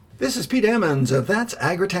This is Pete Emmons of That's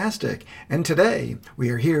Agra-Tastic, and today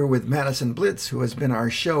we are here with Madison Bliss, who has been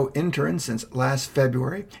our show intern since last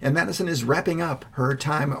February, and Madison is wrapping up her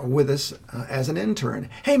time with us as an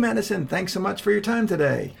intern. Hey Madison, thanks so much for your time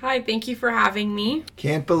today. Hi, thank you for having me.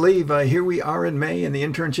 Can't believe here we are in May and the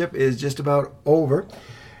internship is just about over.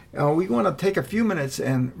 We want to take a few minutes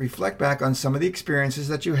and reflect back on some of the experiences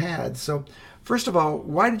that you had. So first of all,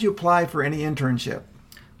 why did you apply for any internship?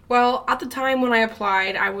 Well, at the time when I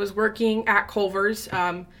applied, I was working at Culver's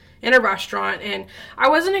in a restaurant, and I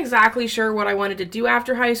wasn't exactly sure what I wanted to do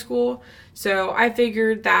after high school, so I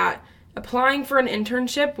figured that applying for an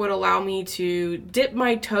internship would allow me to dip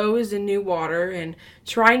my toes in new water and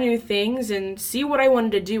try new things and see what I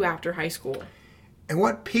wanted to do after high school. And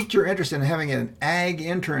what piqued your interest in having an ag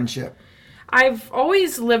internship? I've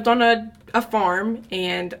always lived on a farm,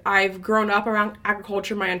 and I've grown up around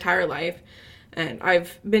agriculture my entire life. And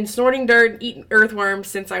I've been snorting dirt and eating earthworms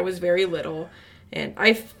since I was very little. And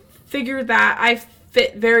I figured that I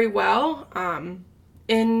fit very well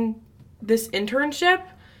in this internship.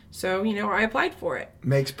 So, I applied for it.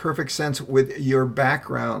 Makes perfect sense with your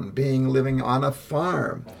background, living on a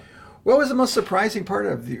farm. What was the most surprising part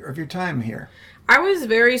of your time here? I was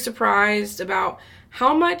very surprised about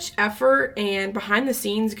how much effort and behind the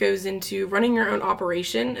scenes goes into running your own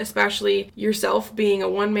operation, especially yourself being a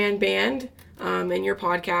one-man band. In your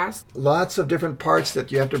podcast. Lots of different parts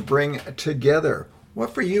that you have to bring together.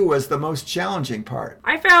 What for you was the most challenging part?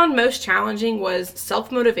 I found most challenging was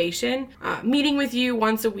self-motivation. Meeting with you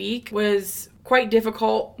once a week was quite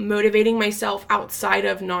difficult, motivating myself outside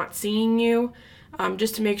of not seeing you,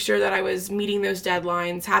 just to make sure that I was meeting those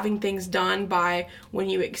deadlines, having things done by when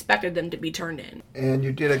you expected them to be turned in. And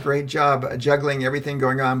you did a great job juggling everything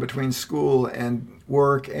going on between school and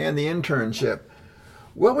work and the internship.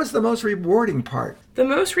 What was the most rewarding part? The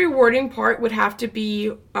most rewarding part would have to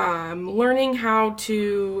be learning how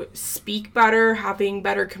to speak better, having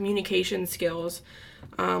better communication skills,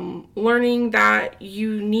 learning that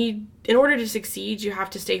in order to succeed, you have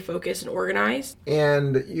to stay focused and organized.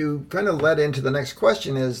 And you kind of led into the next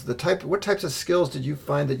question is what types of skills did you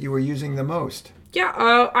find that you were using the most? Yeah,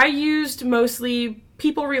 I used mostly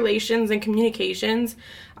people relations and communications.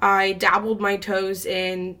 I dabbled my toes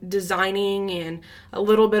in designing and a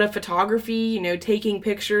little bit of photography, taking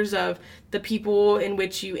pictures of the people in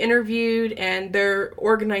which you interviewed and their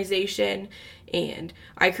organization. And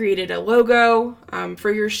I created a logo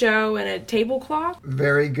for your show and a tablecloth.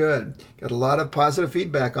 Very good. Got a lot of positive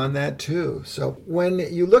feedback on that too. So when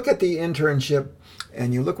you look at the internship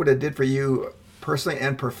and you look what it did for you personally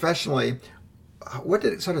and professionally, what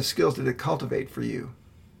sort of skills did it cultivate for you?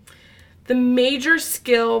 The major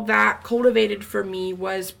skill that cultivated for me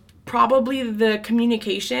was probably the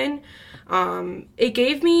communication. Joining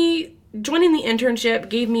the internship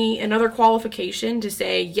gave me another qualification to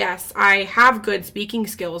say, yes, I have good speaking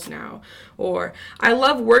skills now. Or I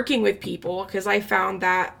love working with people because I found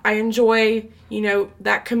that I enjoy,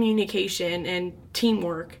 that communication and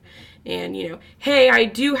teamwork. And, hey, I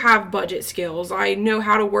do have budget skills. I know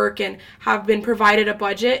how to work and have been provided a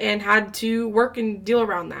budget and had to work and deal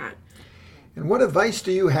around that. And what advice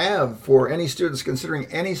do you have for any students considering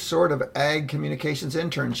any sort of ag communications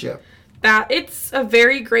internship? That it's a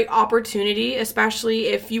very great opportunity, especially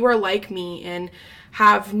if you are like me and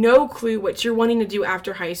have no clue what you're wanting to do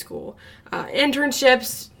after high school.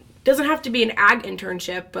 Internships doesn't have to be an ag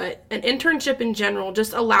internship, but an internship in general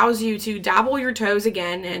just allows you to dabble your toes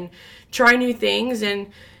again and try new things.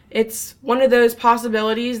 And it's one of those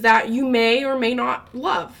possibilities that you may or may not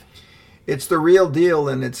love. It's the real deal,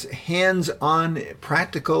 and it's hands-on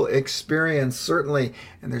practical experience, certainly.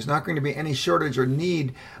 And there's not going to be any shortage or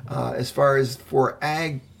need as far as for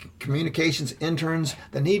ag communications interns.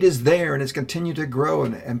 The need is there, and it's continued to grow.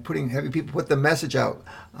 And having people put the message out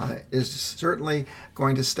is certainly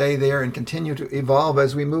going to stay there and continue to evolve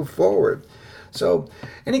as we move forward. So,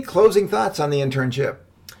 any closing thoughts on the internship?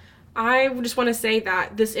 I just want to say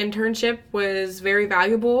that this internship was very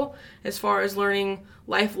valuable as far as learning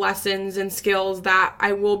life lessons and skills that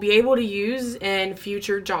I will be able to use in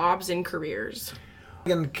future jobs and careers.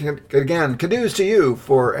 Again, kudos to you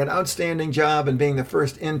for an outstanding job and being the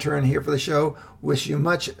first intern here for the show. Wish you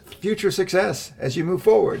much future success as you move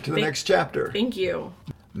forward to the next chapter. Thank you.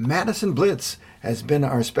 Madison Bliss has been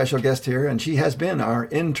our special guest here, and she has been our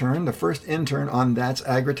intern, the first intern on That's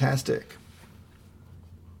Agra-Tastic.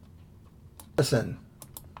 Madison.